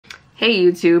Hey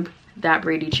YouTube, That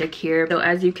Brady Chick here. So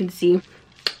as you can see,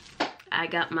 I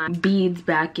got my beads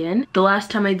back in. The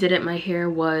last time I did it, my hair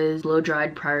was blow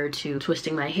dried prior to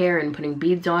twisting my hair and putting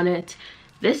beads on it.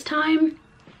 This time,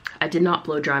 I did not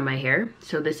blow dry my hair.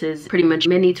 So this is pretty much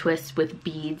mini twists with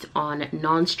beads on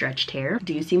non-stretched hair.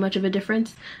 Do you see much of a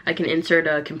difference? I can insert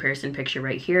a comparison picture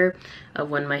right here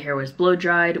of when my hair was blow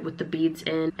dried with the beads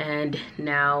in and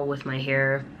now with my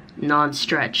hair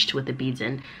non-stretched with the beads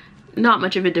in. Not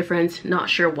much of a difference, not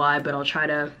sure why, but I'll try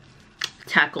to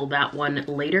tackle that one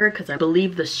later because I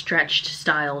believe the stretched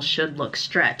style should look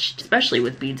stretched, especially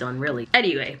with beads on, really.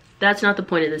 Anyway, that's not the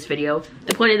point of this video.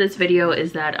 The point of this video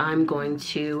is that I'm going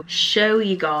to show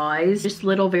you guys just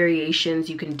little variations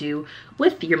you can do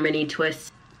with your mini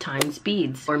twists times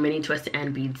beads, or mini twist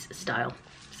and beads style.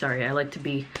 Sorry, I like to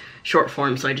be short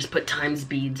form, so I just put times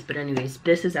beads. But anyways,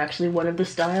 this is actually one of the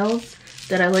styles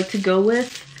that I like to go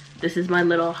with. This is my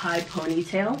little high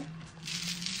ponytail.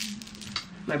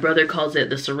 My brother calls it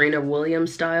the Serena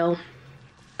Williams style.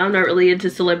 I'm not really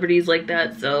into celebrities like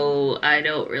that, so I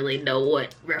don't really know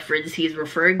what reference he's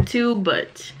referring to,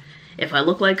 but if I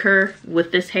look like her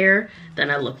with this hair,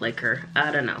 then I look like her.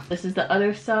 I don't know. This is the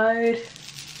other side.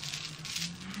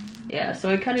 Yeah, so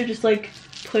I kind of just like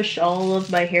push all of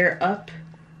my hair up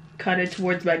kind of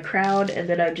towards my crown, and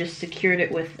then I just secured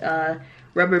it with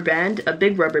rubber band, a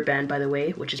big rubber band by the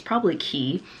way, which is probably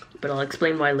key, but I'll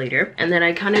explain why later. And then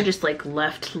I kind of just like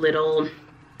left little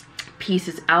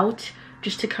pieces out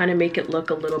just to kind of make it look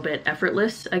a little bit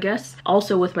effortless, I guess.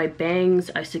 Also with my bangs,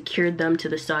 I secured them to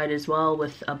the side as well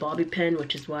with a bobby pin,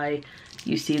 which is why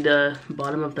you see the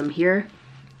bottom of them here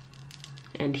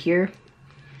and here.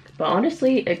 But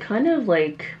honestly, it kind of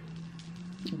like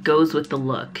goes with the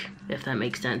look, if that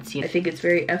makes sense. I think it's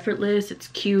very effortless, it's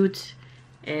cute,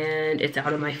 and it's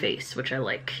out of my face, which I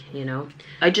like, you know.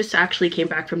 I just actually came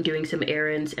back from doing some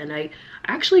errands and I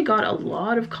actually got a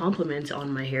lot of compliments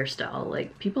on my hairstyle.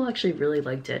 Like, people actually really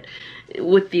liked it,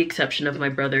 with the exception of my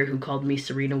brother who called me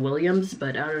Serena Williams,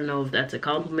 but I don't know if that's a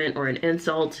compliment or an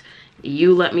insult.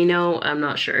 You let me know, I'm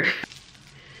not sure.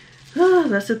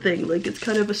 That's the thing, like, it's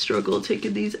kind of a struggle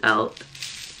taking these out.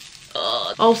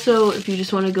 Also, if you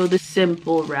just want to go the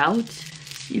simple route,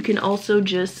 you can also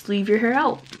just leave your hair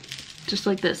out. Just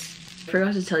like this. I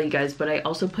forgot to tell you guys, but I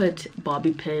also put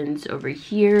bobby pins over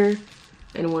here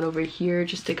and one over here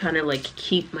just to kind of like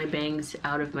keep my bangs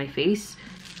out of my face.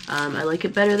 I like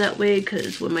it better that way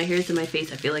because when my hair's in my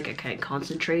face, I feel like I can't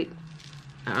concentrate.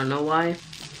 I don't know why.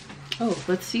 Oh,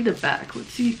 let's see the back. Let's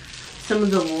see some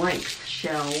of the length,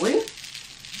 shall we?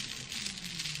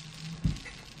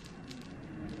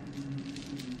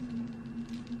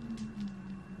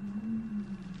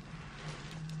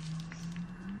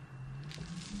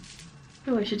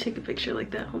 Oh, I should take a picture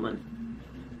like that. Hold on.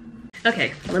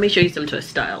 Okay, let me show you some twist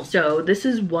styles. So this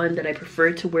is one that I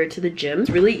prefer to wear to the gym. It's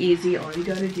really easy. All you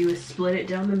gotta do is split it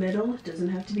down the middle. It doesn't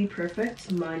have to be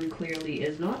perfect. Mine clearly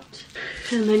is not.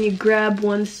 And then you grab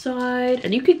one side,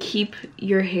 and you could keep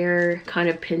your hair kind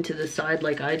of pinned to the side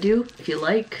like I do if you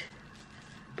like,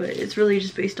 but it's really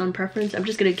just based on preference. I'm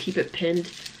just gonna keep it pinned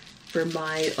for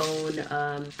my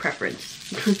own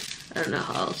preference. I don't know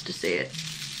how else to say it.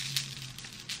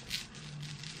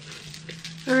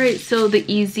 Alright, so the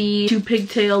easy 2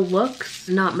 pigtail looks,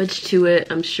 not much to it.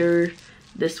 I'm sure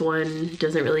this one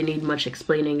doesn't really need much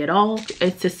explaining at all.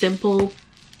 It's a simple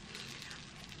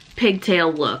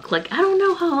pigtail look. Like, I don't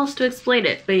know how else to explain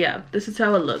it, but yeah, this is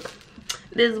how it looks.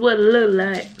 This is what it looks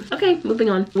like. Okay, moving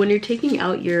on. When you're taking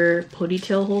out your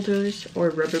ponytail holders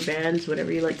or rubber bands,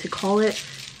 whatever you like to call it,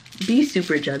 be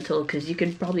super gentle because you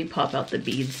can probably pop out the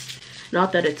beads.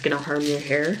 Not that it's gonna harm your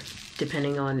hair,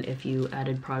 depending on if you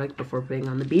added product before putting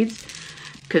on the beads.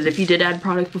 Because if you did add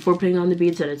product before putting on the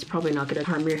beads, then it's probably not going to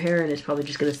harm your hair and it's probably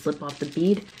just going to slip off the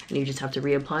bead and you just have to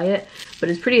reapply it. But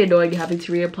it's pretty annoying having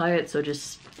to reapply it, so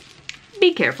just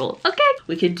be careful, okay?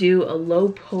 We could do a low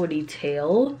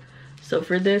ponytail. So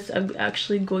for this, I'm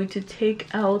actually going to take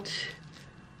out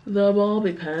the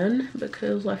bobby pin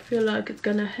because I feel like it's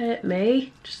going to hurt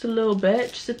me just a little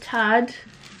bit, just a tad.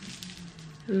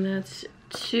 And that's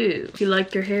 2. If you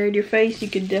like your hair in your face, you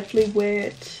can definitely wear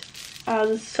it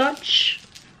as such,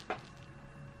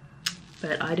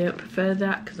 but I don't prefer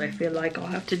that because I feel like I'll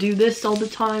have to do this all the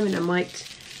time and I might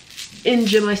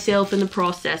injure myself in the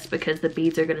process because the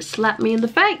beads are gonna slap me in the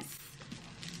face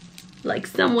like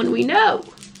someone we know.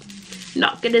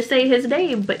 Not gonna say his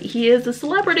name, but he is a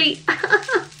celebrity.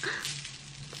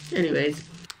 Anyways,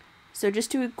 So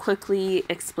just to quickly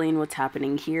explain what's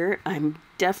happening here, I'm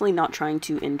definitely not trying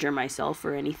to injure myself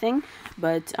or anything,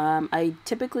 but I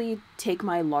typically take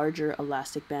my larger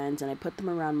elastic bands and I put them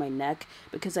around my neck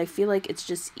because I feel like it's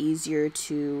just easier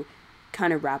to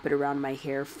kind of wrap it around my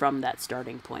hair from that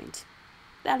starting point.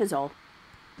 That is all.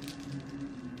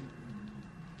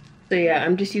 So yeah,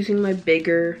 I'm just using my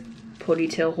bigger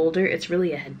ponytail holder. It's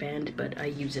really a headband, but I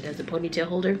use it as a ponytail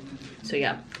holder. So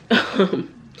yeah.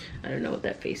 I don't know what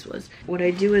that face was. What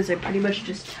I do is I pretty much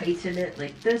just tighten it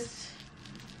like this.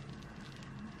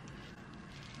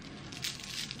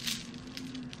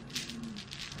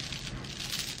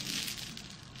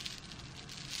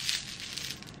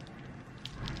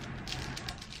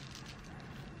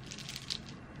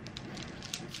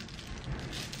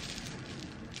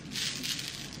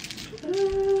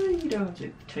 You don't have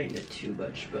to tighten it too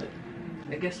much, but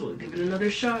I guess we'll give it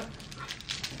another shot.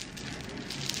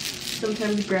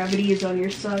 Sometimes gravity is on your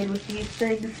side with these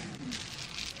things.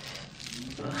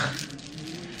 Ugh.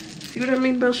 See what I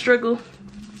mean by struggle?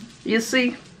 You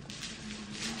see?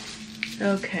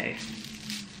 Okay.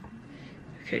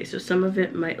 Okay, so some of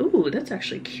it might... Ooh, that's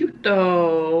actually cute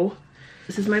though.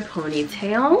 This is my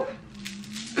ponytail.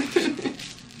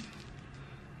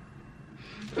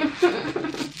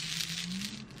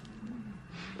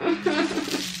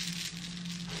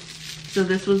 So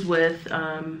this was with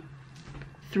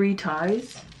 3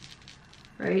 ties,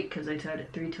 right? Because I tied it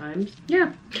 3 times.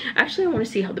 Yeah, actually I want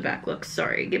to see how the back looks.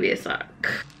 Sorry, give me a sec.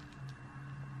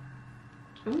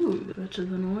 Ooh, better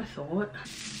than I thought.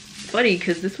 Funny,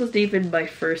 because this wasn't even my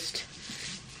first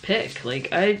pick.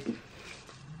 Like, I'm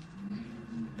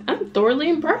thoroughly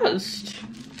impressed.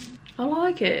 I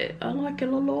like it. I like it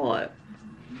a lot.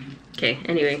 Okay,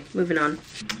 anyway, moving on.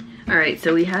 All right,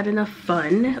 so we had enough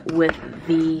fun with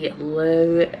the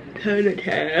low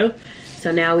ponytail.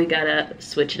 So now we gotta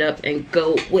switch it up and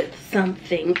go with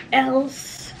something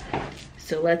else.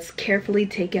 So let's carefully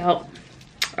take out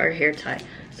our hair tie.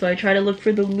 So I try to look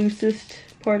for the loosest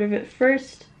part of it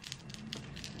first,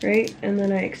 right? And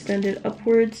then I extend it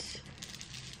upwards,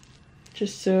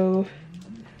 just so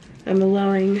I'm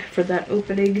allowing for that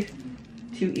opening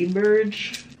to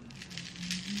emerge.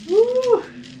 Woo!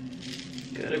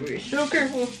 Gotta be so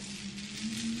careful.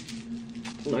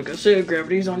 Like I said,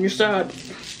 gravity's on your side.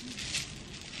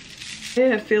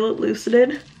 Yeah, I feel it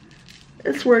loosening.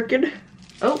 It's working.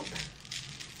 Oh,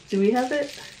 do we have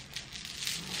it?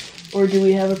 Or do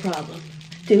we have a problem?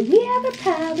 Do we have a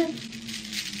problem?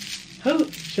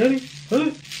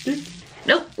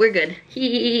 Nope, we're good.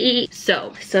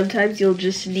 So, sometimes you'll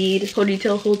just need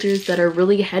ponytail holders that are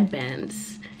really headbands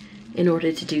in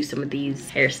order to do some of these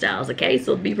hairstyles, okay?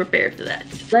 So be prepared for that.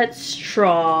 Let's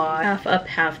try half up,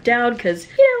 half down, because,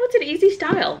 you know, it's an easy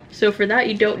style. So for that,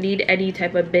 you don't need any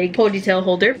type of big ponytail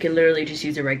holder. You can literally just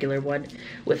use a regular one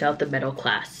without the metal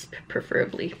clasp,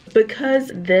 preferably. Because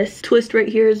this twist right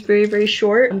here is very, very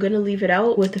short, I'm gonna leave it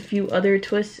out with a few other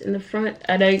twists in the front.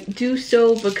 And I do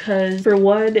so because, for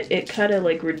one, it kind of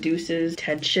like reduces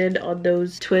tension on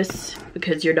those twists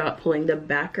because you're not pulling them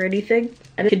back or anything.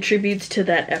 And it contributes to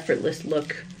that effortless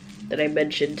look that I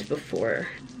mentioned before.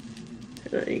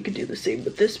 You can do the same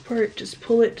with this part. Just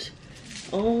pull it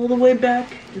all the way back.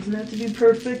 Doesn't have to be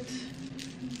perfect.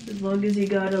 As long as you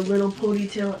got a little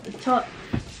ponytail at the top.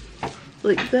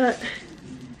 Like that.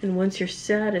 And once you're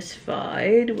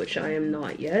satisfied, which I am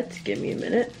not yet, give me a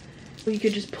minute. You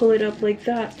could just pull it up like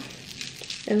that.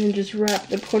 And then just wrap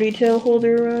the ponytail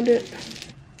holder around it.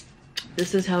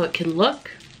 This is how it can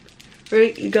look.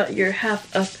 Right, you got your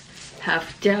half up,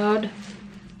 half down.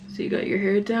 So you got your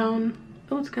hair down.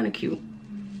 Oh, it's kind of cute,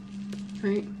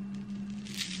 right?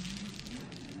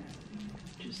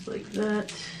 Just like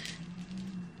that.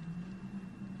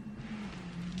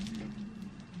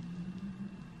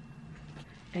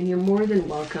 And you're more than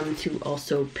welcome to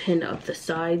also pin up the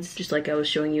sides, just like I was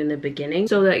showing you in the beginning,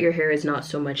 so that your hair is not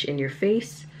so much in your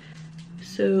face.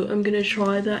 So I'm gonna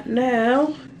try that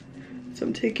now. So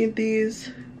I'm taking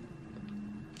these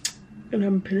and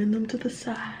I'm pinning them to the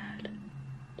side,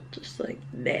 just like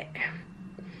that.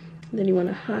 And then you want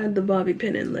to hide the bobby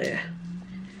pin in there,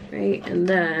 right? And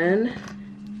then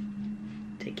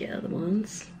take your other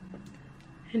ones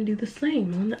and do the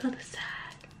same on the other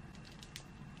side,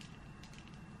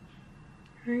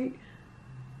 right?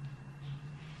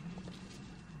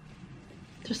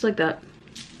 Just like that.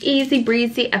 Easy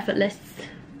breezy, effortless.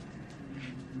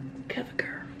 Cover girl.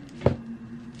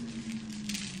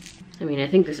 I mean, I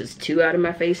think this is too out of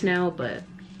my face now, but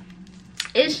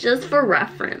it's just for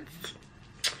reference.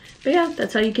 But yeah,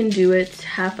 that's how you can do it.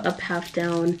 Half up, half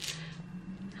down.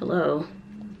 Hello.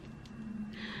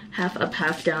 half up,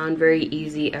 half down, very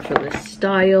easy, effortless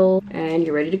style, and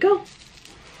you're ready to go.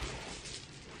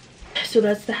 So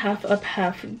that's the half up,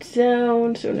 half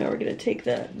down. So now we're gonna take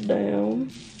that down.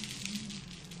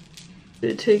 I'm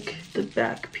gonna take the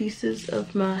back pieces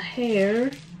of my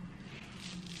hair,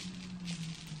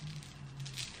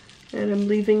 and I'm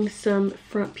leaving some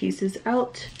front pieces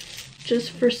out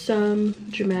just for some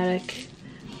dramatic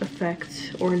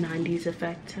effect or 90s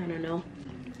effect, I don't know.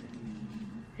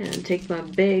 And take my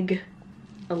big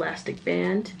elastic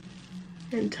band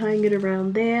and tying it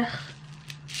around there.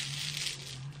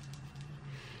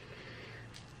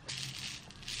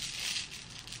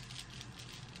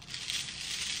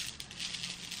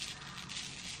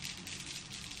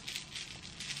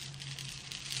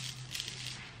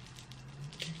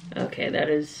 Okay, that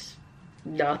is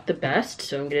not the best,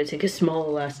 so I'm gonna take a small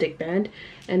elastic band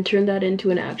and turn that into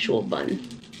an actual bun.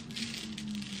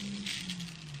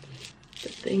 The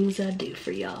things I do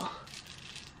for y'all.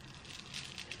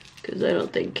 Because I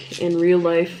don't think in real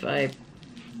life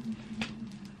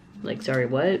sorry,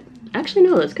 what? Actually,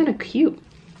 no, that's kind of cute.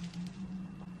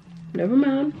 Never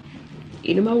mind.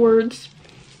 Eating my words.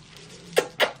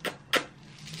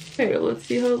 Okay, let's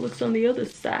see how it looks on the other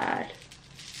side.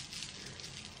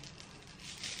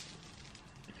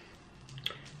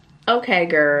 Okay,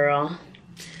 girl.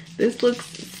 This looks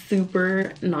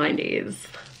super 90s.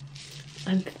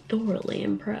 I'm thoroughly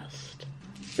impressed.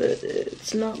 But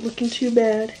it's not looking too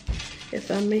bad,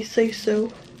 if I may say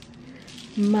so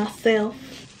myself.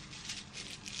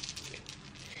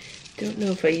 Don't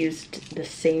know if I used the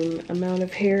same amount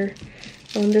of hair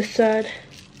on this side,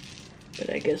 but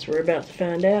I guess we're about to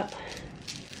find out.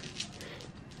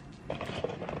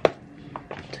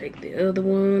 Take the other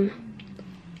one.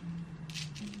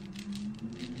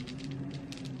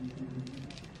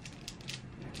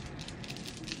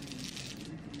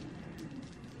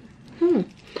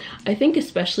 I think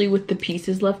especially with the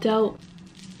pieces left out,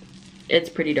 it's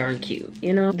pretty darn cute,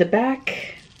 you know? The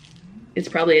back is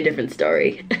probably a different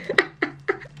story.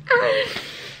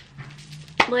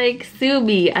 Like, sue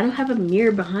me. I don't have a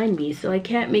mirror behind me, so I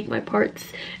can't make my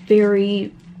parts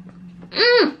very,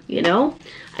 you know?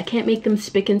 I can't make them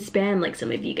spick and span like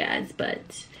some of you guys,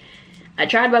 but I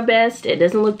tried my best. It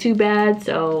doesn't look too bad,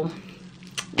 so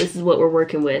this is what we're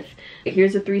working with.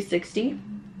 Here's a 360.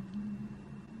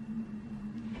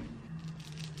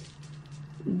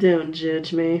 Don't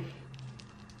judge me.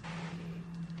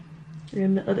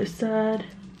 And the other side.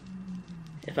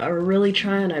 If I were really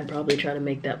trying, I'd probably try to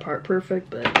make that part perfect,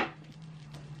 but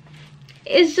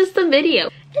it's just a video.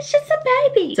 It's just a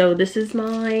baby. So this is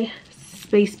my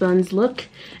space buns look,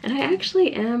 and I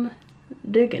actually am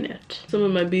digging it. Some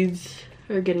of my beads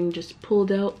are getting just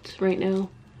pulled out right now,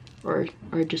 or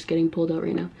are just getting pulled out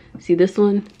right now. See this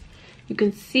one? You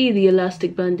can see the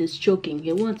elastic band is choking.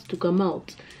 It wants to come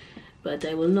out, but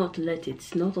I will not let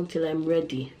it, not until I'm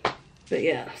ready. But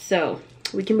yeah, so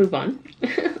we can move on.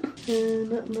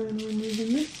 And that line, we're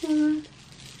moving this one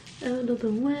out of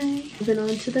the way. Moving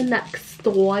on to the next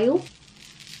style.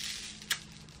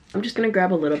 I'm just gonna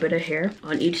grab a little bit of hair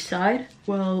on each side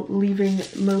while leaving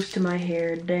most of my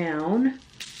hair down.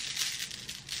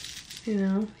 You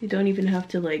know, you don't even have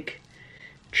to like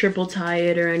triple tie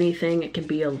it or anything. It can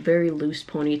be a very loose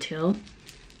ponytail.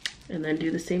 And then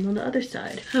do the same on the other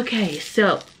side. Okay,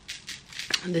 so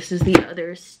this is the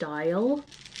other style.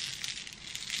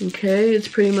 Okay, it's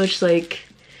pretty much like,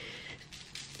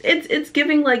 it's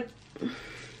giving like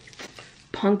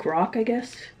punk rock, I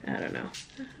guess. I don't know.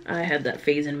 I had that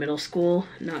phase in middle school,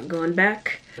 not going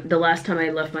back. The last time I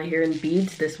left my hair in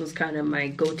beads, this was kind of my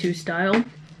go-to style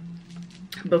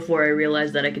before I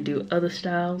realized that I could do other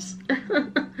styles.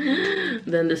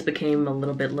 Then this became a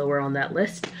little bit lower on that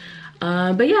list.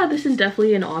 But yeah, this is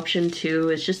definitely an option too.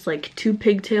 It's just like 2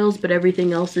 pigtails, but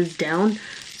everything else is down.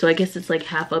 So I guess it's like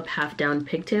half up, half down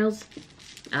pigtails.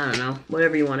 I don't know,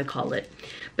 whatever you want to call it.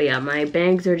 But yeah, my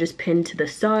bangs are just pinned to the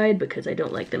side because I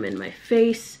don't like them in my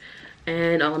face.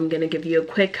 And I'm gonna give you a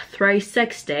quick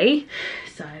 360.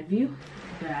 Side view,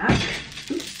 back,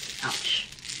 oops, ouch.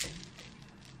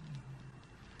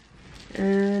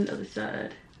 And other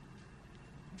side.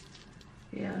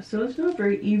 Yeah, so it's not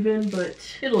very even,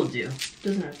 but it'll do.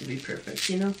 Doesn't have to be perfect,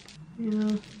 you know? You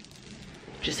know?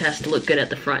 Just has to look good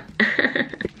at the front.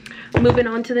 Moving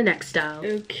on to the next style.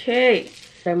 Okay.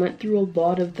 I went through a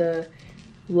lot of the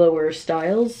lower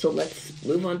styles, so let's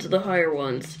move on to the higher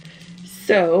ones.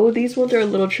 So these ones are a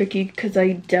little tricky because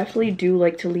I definitely do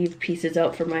like to leave pieces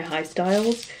out for my high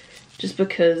styles just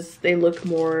because they look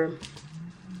more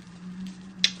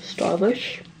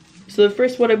stylish. So the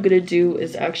first one I'm gonna do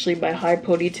is actually my high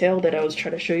ponytail that I was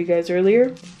trying to show you guys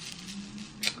earlier.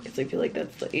 because I feel like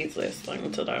that's the easiest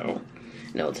thing to do.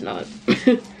 No, it's not.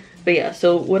 But yeah,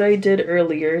 so what I did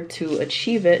earlier to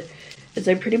achieve it is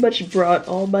I pretty much brought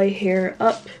all my hair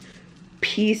up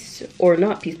piece, or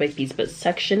not piece by piece, but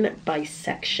section by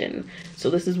section. So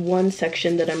this is one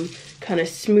section that I'm kind of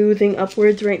smoothing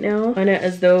upwards right now, kind of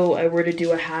as though I were to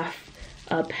do a half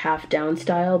up, half down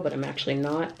style, but I'm actually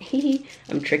not.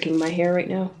 I'm tricking my hair right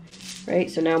now, right?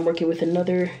 So now I'm working with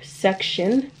another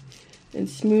section and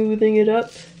smoothing it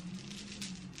up,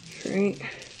 right?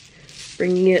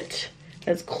 Bringing it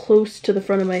as close to the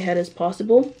front of my head as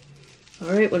possible.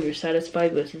 All right, when you're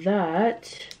satisfied with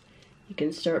that, you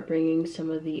can start bringing some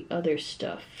of the other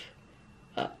stuff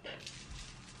up.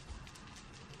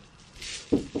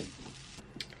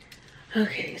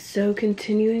 Okay, so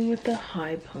continuing with the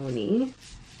high pony.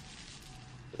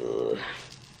 Ugh.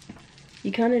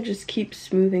 You kind of just keep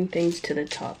smoothing things to the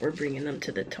top, or bringing them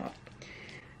to the top.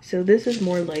 So this is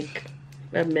more like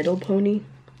a middle pony,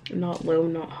 not low,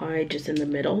 not high, just in the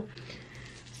middle.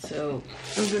 So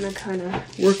I'm gonna kind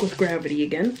of work with gravity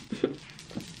again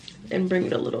and bring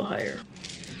it a little higher.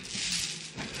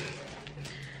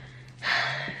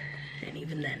 And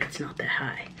even then, it's not that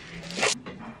high.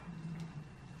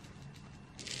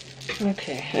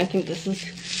 Okay, I think this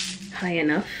is high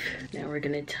enough. Now we're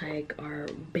gonna take our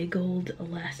big old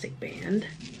elastic band.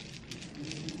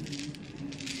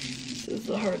 This is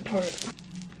the hard part.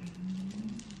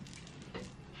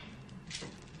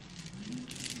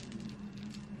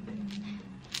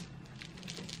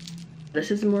 This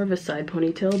is more of a side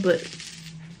ponytail, but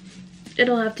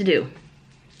it'll have to do.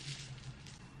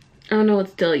 I don't know what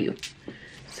to tell you.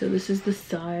 So this is the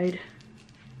side,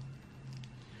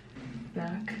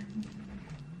 back,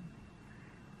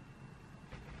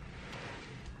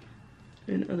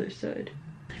 and other side.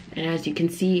 And as you can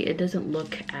see, it doesn't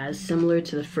look as similar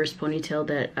to the first ponytail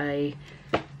that I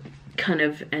kind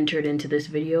of entered into this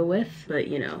video with, but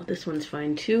you know, this one's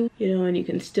fine too. You know, and you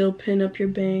can still pin up your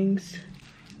bangs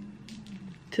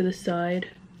to the side,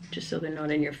 just so they're not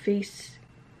in your face,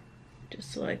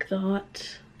 just like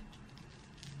that.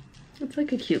 It's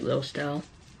like a cute little style.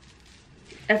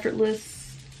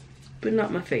 Effortless, but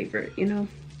not my favorite, you know?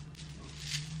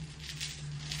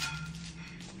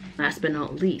 Last but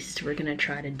not least, we're gonna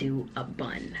try to do a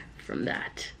bun from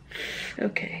that.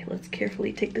 Okay, let's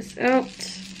carefully take this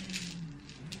out.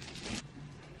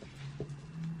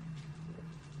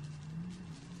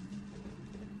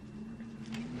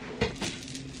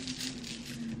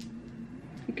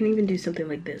 You can even do something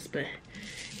like this, but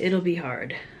it'll be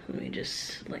hard. Let me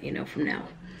just let you know from now.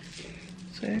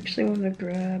 So I actually want to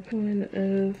grab one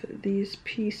of these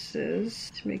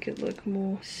pieces to make it look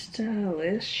more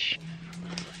stylish.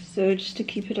 So just to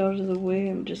keep it out of the way,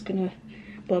 I'm just gonna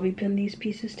bobby pin these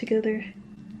pieces together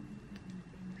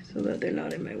so that they're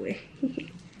not in my way.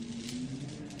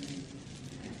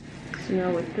 So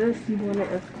now with this, you want it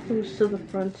as close to the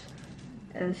front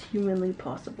as humanly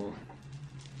possible.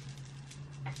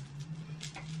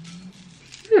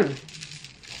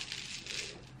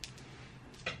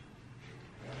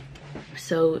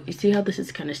 So you see how this is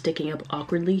kind of sticking up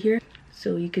awkwardly here?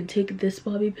 So you could take this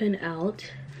bobby pin out,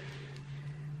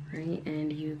 right?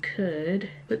 And you could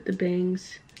put the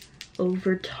bangs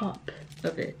over top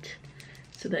of it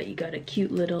so that you got a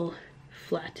cute little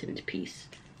flattened piece,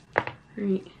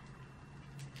 right?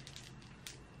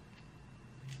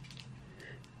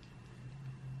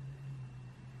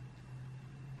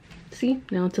 See,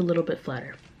 now it's a little bit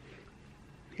flatter.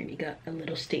 And you got a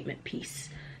little statement piece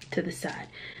to the side.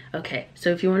 Okay,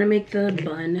 so if you want to make the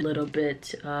bun a little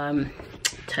bit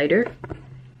tighter,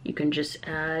 you can just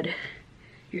add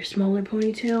your smaller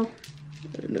ponytail.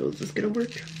 I don't know, is this gonna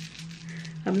work?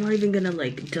 I'm not even gonna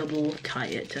like double tie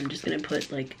it. I'm just gonna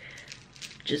put like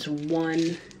just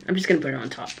one, I'm just gonna put it on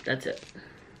top, that's it.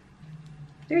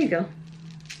 There you go.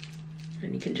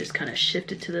 And you can just kind of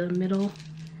shift it to the middle,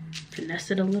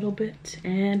 finesse it a little bit,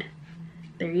 and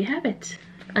there you have it.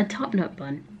 A top knot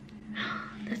bun.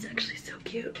 That's actually so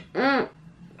cute. I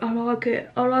like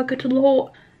it. I like it a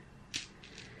lot.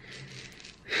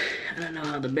 I don't know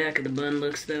how the back of the bun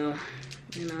looks though.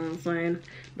 You know what I'm saying?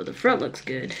 But the front looks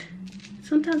good.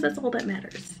 Sometimes that's all that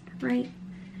matters, right?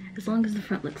 As long as the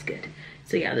front looks good.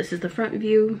 So yeah, this is the front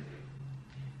view.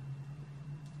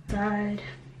 Side.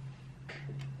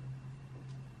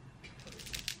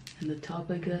 And the top,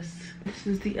 I guess. This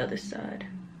is the other side.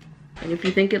 And if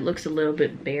you think it looks a little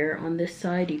bit bare on this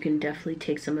side, you can definitely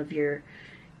take some of your,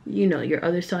 you know, your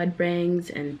other side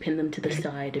bangs and pin them to the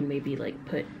side and maybe like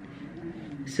put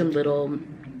some little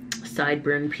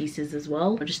sideburn pieces as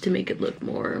well, just to make it look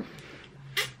more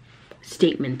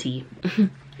statement-y.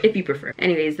 If you prefer.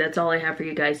 Anyways, that's all I have for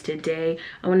you guys today.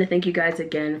 I want to thank you guys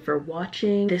again for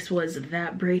watching. This was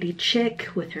That Brady Chick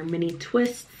with her mini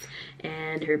twists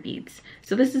and her beads.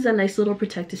 So this is a nice little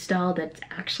protective style that's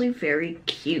actually very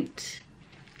cute.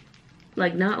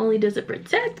 Like, not only does it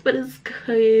protect, but it's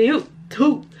cute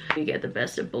too. You get the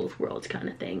best of both worlds kind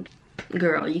of thing.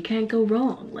 Girl, you can't go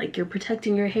wrong. Like, you're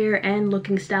protecting your hair and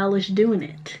looking stylish doing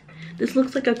it. This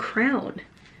looks like a crown.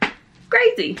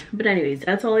 Crazy. But anyways,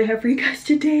 that's all I have for you guys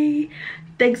today.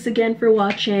 Thanks again for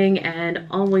watching, and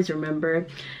always remember,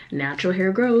 natural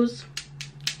hair grows.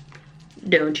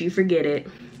 Don't you forget it.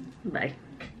 Bye.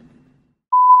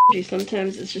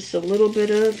 Sometimes it's just a little bit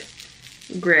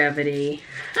of gravity.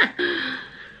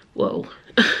 Whoa.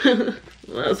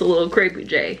 That's a little creepy,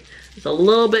 Jay. It's a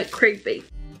little bit creepy.